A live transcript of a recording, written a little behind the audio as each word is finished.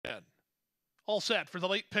All set for the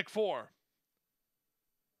late pick 4.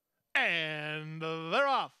 And they're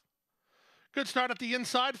off. Good start at the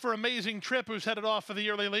inside for Amazing Trip, who's headed off for the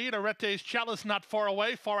early lead. Arete's Chalice not far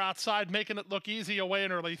away, far outside, making it look easy away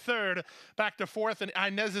in early third. Back to fourth, and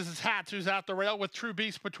Inez's Hats, who's out the rail with True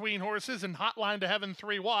Beast between horses, and Hotline to Heaven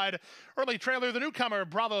 3 wide. Early trailer, the newcomer,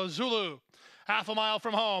 Bravo Zulu. Half a mile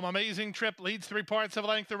from home, Amazing Trip leads 3 parts of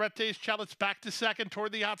length. Arete's Chalice back to second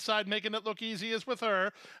toward the outside, making it look easy as with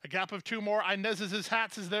her. A gap of 2 more. Inez's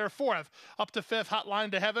Hats is there fourth. Up to fifth,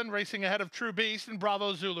 Hotline to Heaven, racing ahead of True Beast, and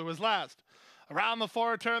Bravo Zulu is last. Around the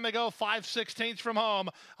forward turn they go, 5/16 from home.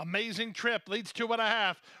 Amazing Trip leads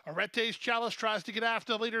 2.5. Arete's Chalice tries to get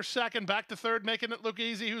after the leader second. Back to third, making it look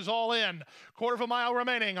easy, who's all in. Quarter of a mile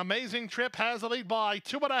remaining. Amazing Trip has the lead by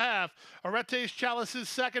 2.5. Arete's Chalice is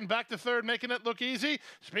second. Back to third, making it look easy.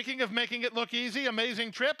 Speaking of making it look easy,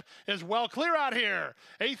 Amazing Trip is well clear out here.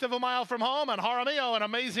 Eighth of a mile from home, and Jaramillo and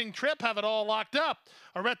Amazing Trip have it all locked up.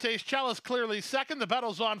 Arete's Chalice clearly second. The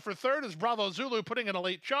battle's on for third as Bravo Zulu putting in a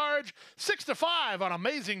late charge. 6-5 on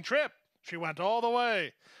Amazing Trip. She went all the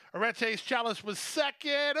way. Arete's Chalice was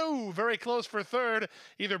second. Ooh, very close for third.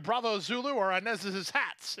 Either Bravo Zulu or Inez's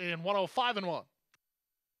Hats in 105-1.